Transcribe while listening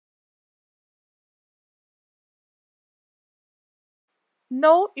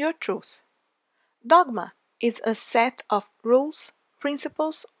Know your truth. Dogma is a set of rules,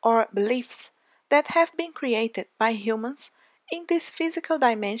 principles, or beliefs that have been created by humans in this physical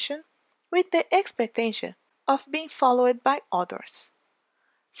dimension with the expectation of being followed by others.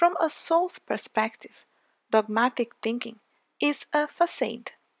 From a soul's perspective, dogmatic thinking is a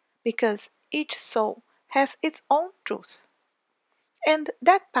facade because each soul has its own truth. And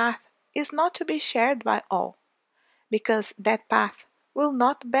that path is not to be shared by all, because that path will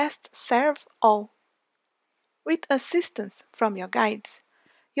not best serve all. With assistance from your guides,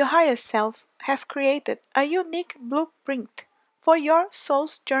 your higher self has created a unique blueprint for your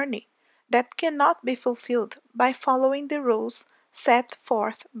soul's journey that cannot be fulfilled by following the rules set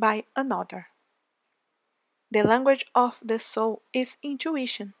forth by another. The language of the soul is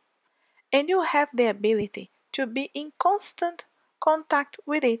intuition, and you have the ability to be in constant contact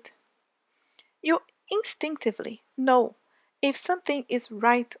with it. You instinctively know if something is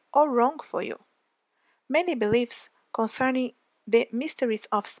right or wrong for you. Many beliefs concerning the mysteries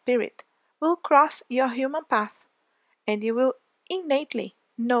of spirit will cross your human path, and you will innately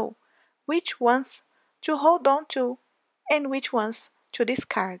know which ones to hold on to and which ones to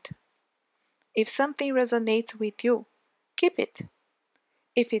discard. If something resonates with you, keep it.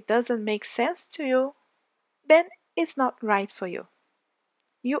 If it doesn't make sense to you, then it's not right for you.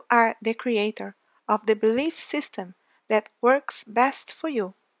 You are the creator of the belief system that works best for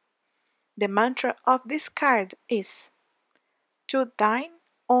you. The mantra of this card is to thine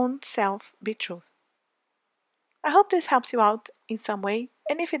own self be truth. I hope this helps you out in some way,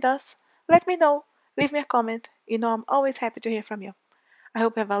 and if it does, let me know. Leave me a comment. You know I'm always happy to hear from you. I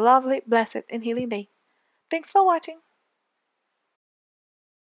hope you have a lovely, blessed, and healing day. Thanks for watching.